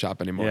a vape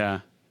shop anymore. Yeah.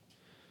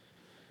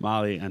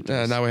 Molly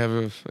enters. Now we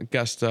have a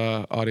guest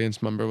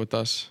audience member with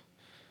us.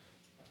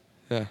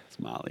 Yeah. It's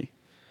Molly.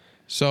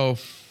 So,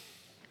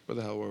 where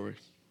the hell were we?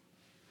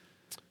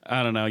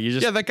 I don't know. You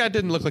just Yeah, that guy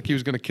didn't look like he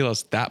was going to kill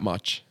us that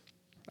much,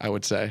 I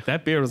would say.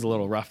 that beard was a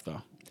little rough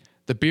though.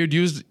 The beard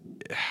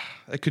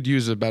I could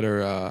use a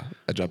better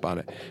edge up on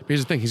it. But here's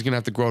the thing, he's going to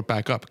have to grow it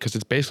back up because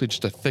it's basically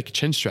just a thick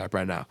chin strap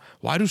right now.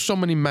 Why do so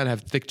many men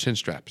have thick chin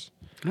straps?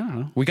 I don't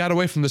know. We got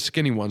away from the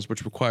skinny ones,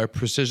 which require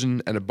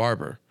precision and a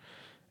barber.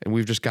 And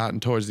we've just gotten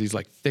towards these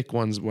like thick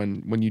ones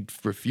when you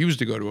refuse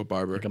to go to a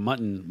barber. Like a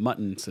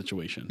mutton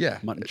situation. Yeah.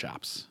 Mutton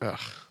chops. Ugh.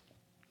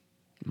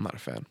 I'm not a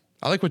fan.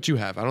 I like what you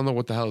have. I don't know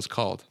what the hell it's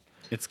called.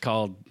 It's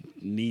called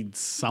needs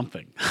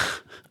something.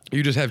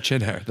 You just have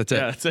chin hair. That's it.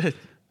 Yeah, that's it.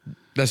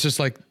 That's just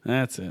like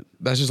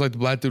the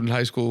black dude in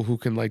high school who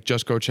can like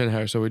just grow chin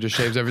hair, so he just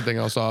shaves everything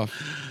else off.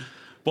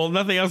 Well,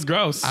 nothing else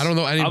grows. I don't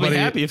know anybody. I'll be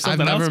happy if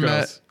something I've never else met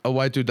grows. a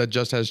white dude that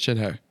just has chin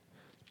hair.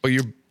 But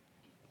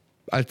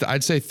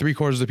I'd say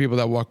 3/4 of the people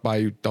that walk by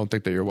you don't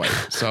think that you're white.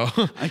 So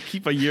I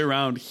keep a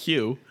year-round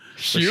hue.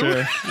 For Hue?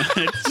 sure.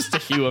 It's just a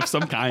hue of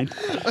some kind.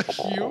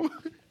 you.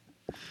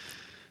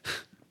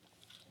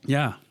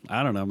 Yeah,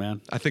 I don't know,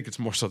 man. I think it's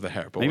more so the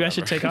hair. But Maybe I whatever.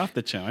 should take off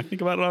the chin. I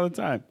think about it all the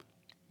time.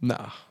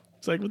 No,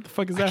 It's like, what the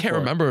fuck is that I can't for?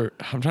 remember.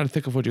 I'm trying to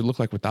think of what you look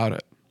like without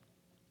it.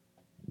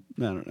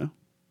 I don't know.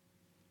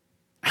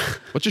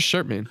 What's your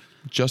shirt mean?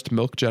 Just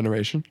Milk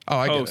Generation? Oh,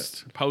 I get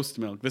it. Post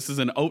milk. This is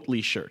an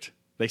Oatly shirt.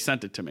 They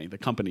sent it to me. The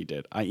company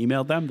did. I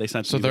emailed them. They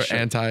sent So me the they're shirt.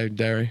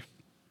 anti-dairy,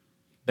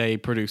 They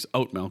produce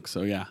oat milk,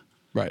 so yeah,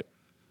 right?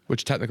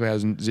 Which technically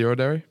has zero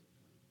dairy.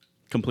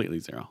 completely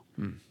zero.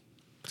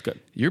 It's good.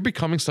 You're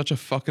becoming such a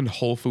fucking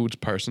Whole Foods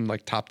person,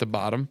 like top to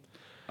bottom.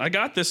 I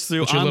got this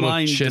through With your little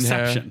online chin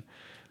deception. hair.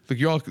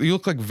 Like you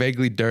look like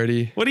vaguely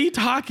dirty. What are you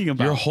talking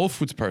about? You're a Whole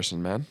Foods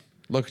person, man.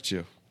 Look at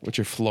you with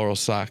your floral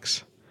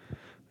socks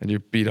and your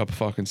beat up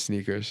fucking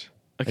sneakers.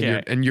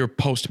 Okay. And your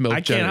post milk I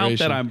can't generation. help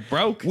that I'm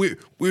broke.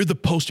 We're the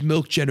post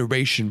milk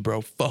generation,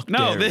 bro. Fuck No,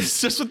 dairy. this is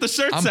just what the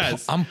shirt I'm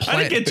says. I'm I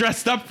didn't get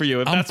dressed up for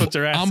you if that's what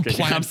you're I'm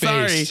asking. I'm sorry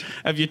plant-based.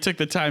 if you took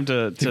the time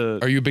to.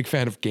 Are you a big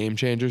fan of Game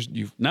Changers?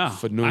 You No,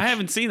 fanooch. I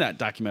haven't seen that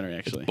documentary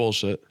actually.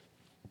 Bullshit.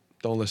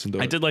 Don't listen to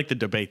it. I did like the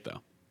debate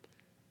though.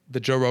 The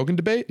Joe Rogan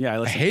debate? Yeah, I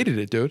listened to hated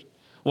it, dude.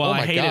 Well, Oh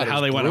I my hated God, how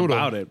it they was went brutal.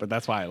 about it, but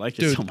that's why I like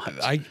it Dude, so much.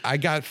 I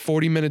got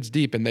 40 minutes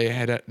deep and they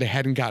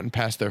hadn't gotten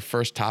past their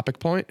first topic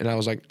point, and I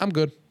was like, I'm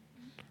good.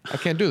 I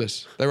can't do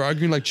this. They were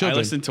arguing like I children.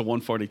 listened to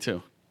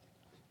 142,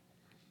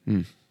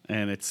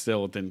 and it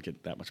still didn't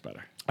get that much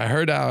better. I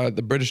heard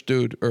the British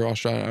dude or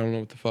Australian, I don't know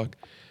what the fuck.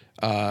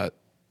 I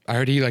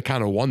heard he like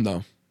kind of won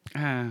though.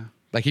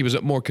 Like he was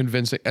more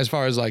convincing as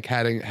far as like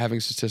having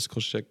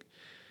statistical shit.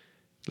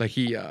 Like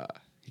he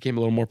came a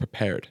little more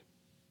prepared.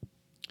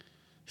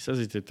 He says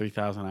he did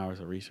 3,000 hours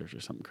of research or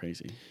something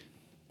crazy.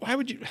 Why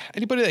would you?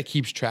 Anybody that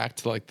keeps track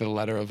to like the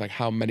letter of like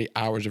how many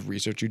hours of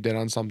research you did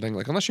on something,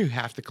 like unless you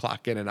have to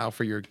clock in and out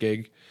for your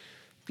gig,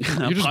 A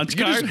punch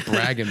card? You're just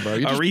bragging, bro.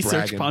 You're A just research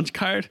bragging. punch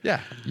card?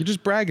 Yeah, you're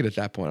just bragging at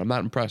that point. I'm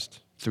not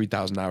impressed.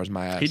 3,000 hours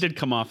my ass. He did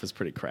come off as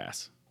pretty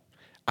crass.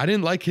 I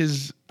didn't like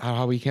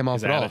how he came off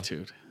His at all.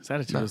 attitude. His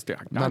attitude No, was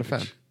garbage. I'm not a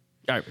fan.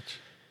 Garbage.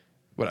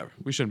 Whatever.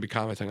 We shouldn't be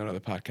commenting on other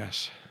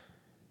podcasts.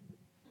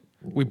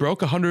 We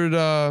broke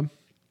 100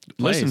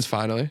 listens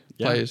finally.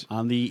 Yeah, Plays.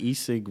 on the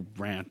e-cig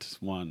rant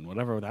one,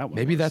 whatever that one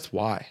Maybe was. that's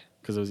why.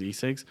 Because it was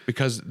e-cigs.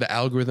 Because the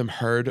algorithm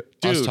heard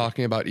us Dude,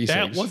 talking about e-cigs.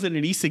 That wasn't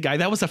an e-cig guy.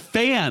 That was a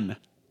fan.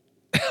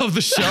 of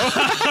the show.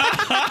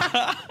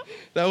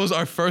 That was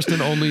our first and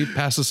only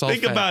Pass the Salt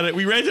Think fan. about it.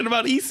 We ranted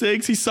about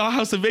e-cigs. He saw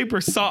House of Vapor,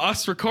 saw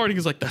us recording.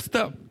 He's like, that's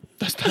them.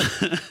 That's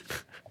the,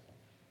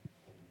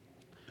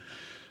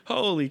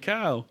 Holy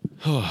cow.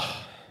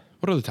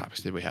 what other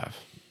topics did we have?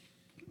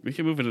 We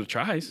can move into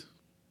tries.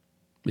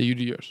 Yeah, you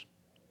do yours.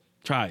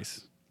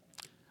 Tries.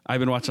 I've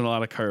been watching a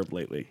lot of Curb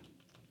lately.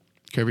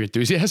 Curb Your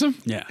Enthusiasm?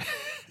 Yeah.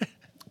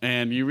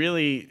 And you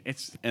really,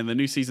 and the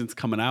new season's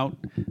coming out.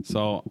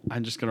 So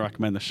I'm just going to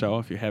recommend the show.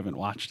 If you haven't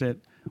watched it,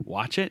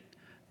 watch it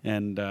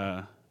and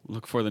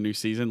look for the new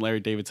season. Larry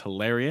David's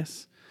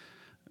hilarious.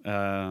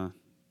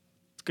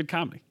 It's good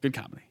comedy. Good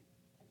comedy.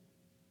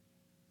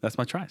 That's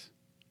my tries.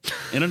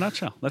 In a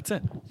nutshell. That's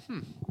it.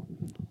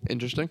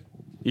 Interesting.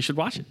 You should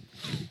watch it.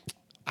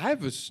 I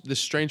have this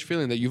strange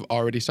feeling that you've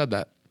already said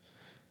that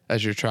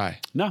as your try.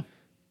 No.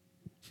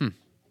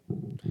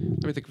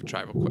 Let me think of a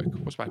try real quick.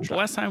 What's my The try?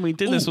 last time we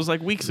did this was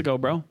like weeks ago,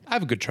 bro. I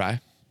have a good try.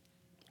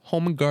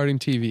 Home and Garden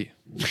TV.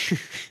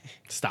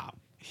 Stop.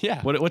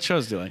 Yeah. What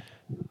shows do you like?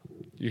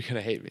 You're going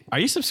to hate me. Are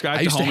you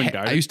subscribed to Home and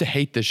Garden? I used to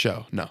hate this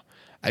show. No.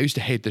 I used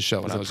to hate this show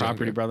when Was I it was Property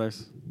younger.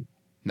 Brothers?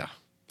 No.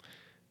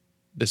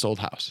 This Old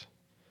House.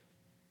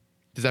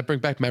 Does that bring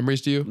back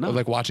memories to you? No. Of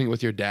like watching it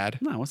with your dad?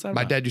 No, what's that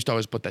My about? dad used to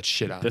always put that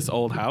shit on. This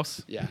Old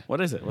House? Yeah.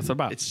 What is it? What's it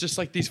about? It's just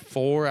like these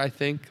four, I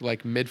think,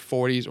 like mid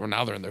 40s, or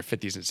now they're in their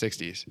 50s and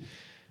 60s.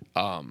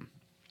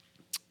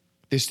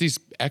 There's these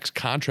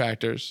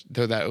ex-contractors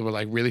that were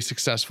like really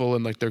successful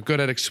and like they're good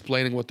at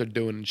explaining what they're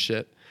doing and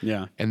shit.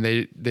 Yeah. And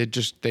they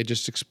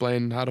just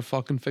explain how to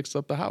fucking fix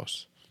up the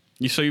house.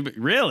 You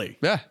really?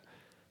 Yeah.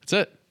 That's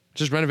it.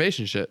 Just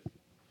renovation shit.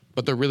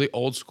 But they're really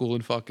old school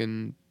and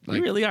fucking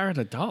You really are an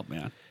adult,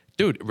 man.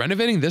 Dude,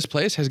 renovating this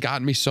place has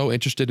gotten me so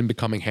interested in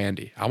becoming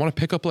handy. I want to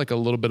pick up like a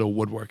little bit of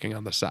woodworking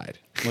on the side.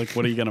 Like,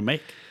 what are you gonna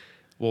make?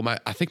 Well,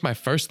 I think my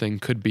first thing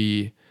could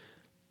be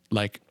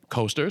like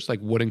coasters, like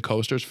wooden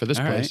coasters for this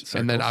All right, place,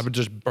 and then circles. I would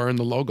just burn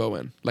the logo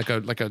in, like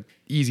a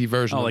easy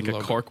version. Oh, of like the a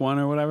logo. cork one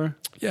or whatever.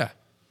 Yeah,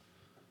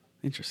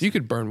 Interesting. you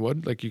could burn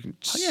wood, like you can.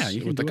 Oh, yeah, you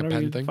can with do like a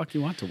whatever pen the thing. fuck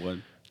you want to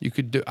wood. You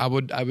could do. I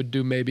would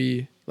do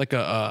maybe like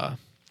a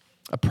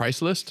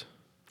price list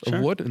of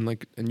Sure. wood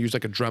and use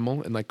like a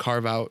Dremel and like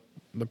carve out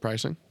the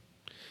pricing.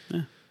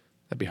 Yeah.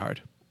 That'd be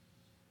hard.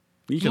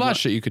 You There's a lot of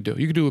shit you could do.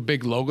 You could do a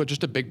big logo,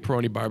 just a big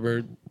Peroni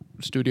Barber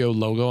Studio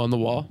logo on the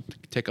wall to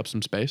take up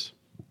some space.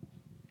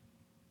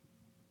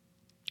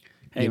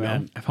 Hey, you know?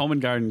 man, if Home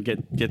and Garden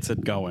gets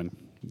it going,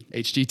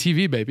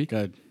 HGTV, baby.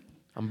 good.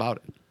 I'm about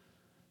it.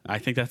 I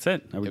think that's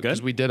it. Are we good?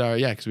 Because we did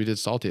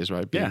Saltiest,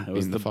 right? Yeah, it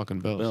was being the the fucking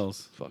Bills.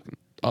 Bills. Fucking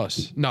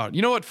us. No,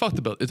 you know what? Fuck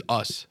the Bills. It's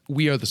us.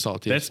 We are the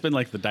Saltiest. That's been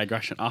like the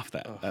digression off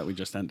that we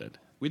just ended.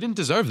 We didn't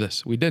deserve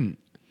this. We didn't.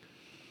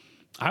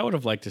 I would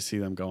have liked to see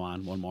them go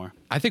on one more.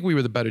 I think we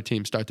were the better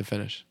team start to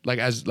finish. Like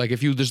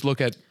if you just look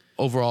at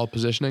overall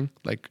positioning,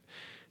 like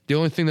the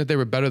only thing that they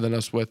were better than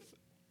us with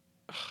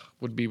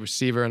would be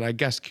receiver, and I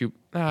guess Q.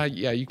 Yeah,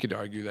 you could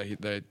argue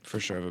that they for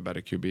sure have a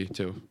better QB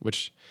too,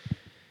 which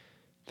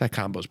that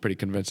combo is pretty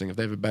convincing. If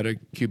they have a better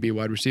QB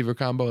wide receiver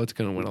combo, it's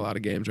going to win a lot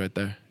of games right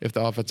there. If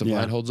the offensive Yeah.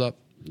 line holds up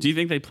Do you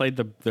think they played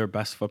their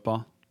best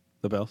football,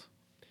 the Bills?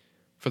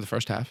 for the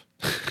first half.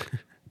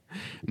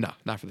 No,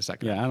 not for the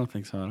second. Yeah, I don't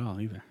think so at all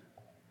either.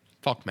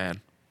 Fuck,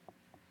 man.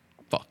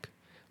 Fuck.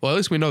 Well, at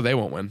least we know they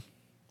won't win.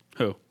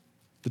 Who?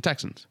 The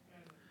Texans.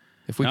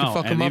 If we No, can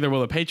fuck and them up. neither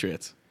will the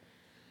Patriots.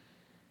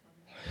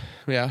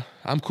 Yeah,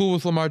 I'm cool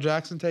with Lamar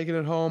Jackson taking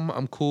it home.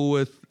 I'm cool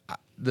with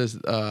this.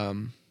 I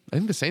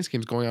think the Saints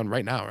game's going on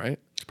right now, right?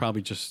 It's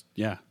probably just,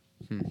 yeah,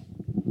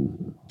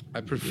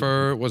 I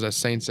prefer was that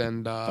Saints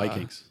and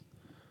Vikings.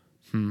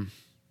 I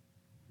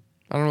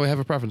don't really have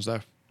a preference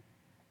there.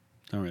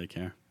 Don't really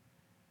care.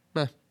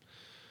 Meh.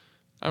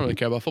 I don't really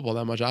care about football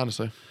that much,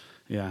 honestly.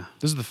 Yeah.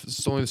 This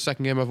is only the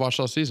second game I've watched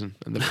all season,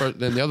 and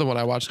then the other one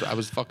I watched, I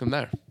was fucking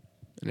there,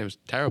 and it was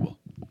terrible.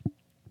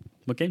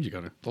 What game did you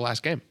go to? The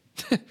last game.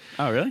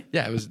 Oh, really?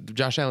 Yeah, it was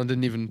Josh Allen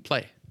didn't even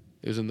play.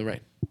 It was in the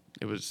rain.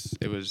 It was.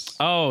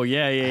 Oh,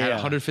 yeah, I yeah, had yeah.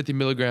 150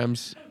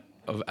 milligrams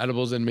of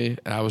edibles in me,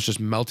 and I was just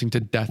melting to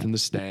death in the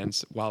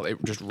stands while it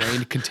just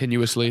rained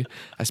continuously.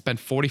 I spent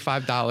That's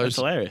 $45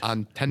 hilarious.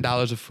 on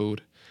 $10 of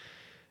food.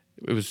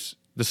 It was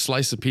the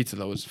slice of pizza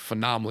though was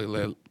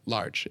phenomenally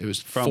large. It was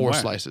From 4 where?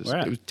 slices. Where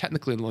at? It was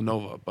technically in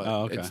Lenovo, but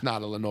Oh, okay. it's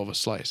not a Lenovo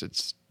slice.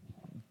 It's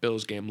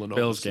Bills game Lenovo.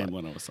 Bills slice. game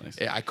Lenovo slice.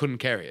 Yeah, I couldn't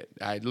carry it.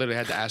 I literally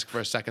had to ask for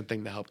a second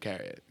thing to help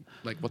carry it.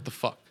 Like, what the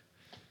fuck?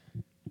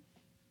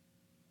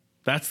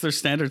 That's their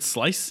standard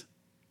slice?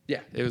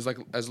 Yeah, it was like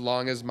as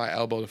long as my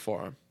elbow to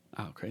forearm.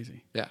 Oh,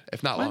 crazy. Yeah,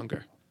 if not What?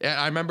 longer.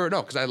 Yeah, I remember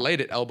because I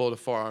laid it elbow to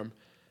forearm,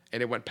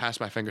 and it went past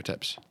my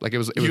fingertips. Like it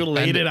was. You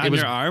laid it on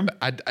your arm?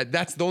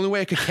 That's the only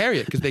way I could carry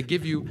it because they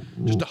give you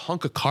just a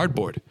hunk of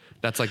cardboard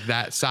that's like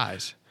that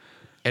size,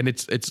 and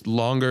it's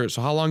longer.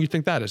 So how long you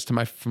think that is to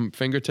my from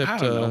fingertip I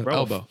to don't know, bro.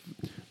 elbow?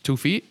 2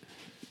 feet?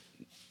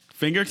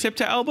 Fingertip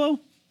to elbow?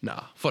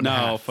 Nah, foot and a No,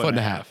 half. Foot and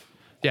a half.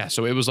 Yeah,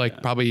 so it was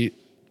like probably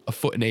a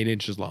foot and 8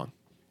 inches long.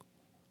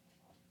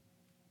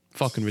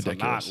 Fucking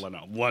ridiculous. So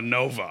not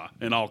Lenovo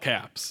in all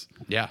caps.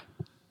 Yeah.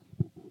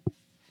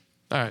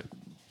 All right.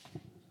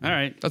 All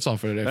right. That's all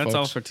for today, That's folks.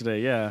 all for today.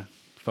 Yeah,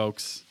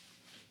 folks.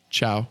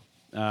 Ciao.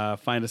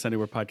 Find us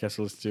anywhere podcasts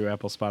are listened to,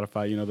 Apple,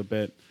 Spotify, you know the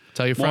bit.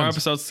 Tell your More friends.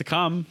 episodes to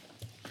come.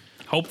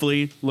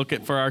 Hopefully, look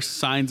for our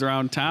signs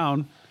around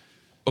town.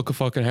 Book a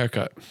fucking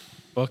haircut.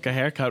 Book a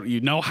haircut.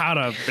 You know how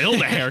to build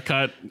a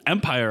haircut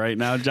empire right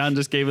now. John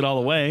just gave it all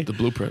away. The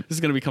blueprint. This is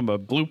going to become a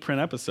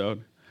blueprint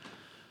episode.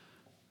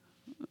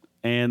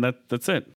 And that's it.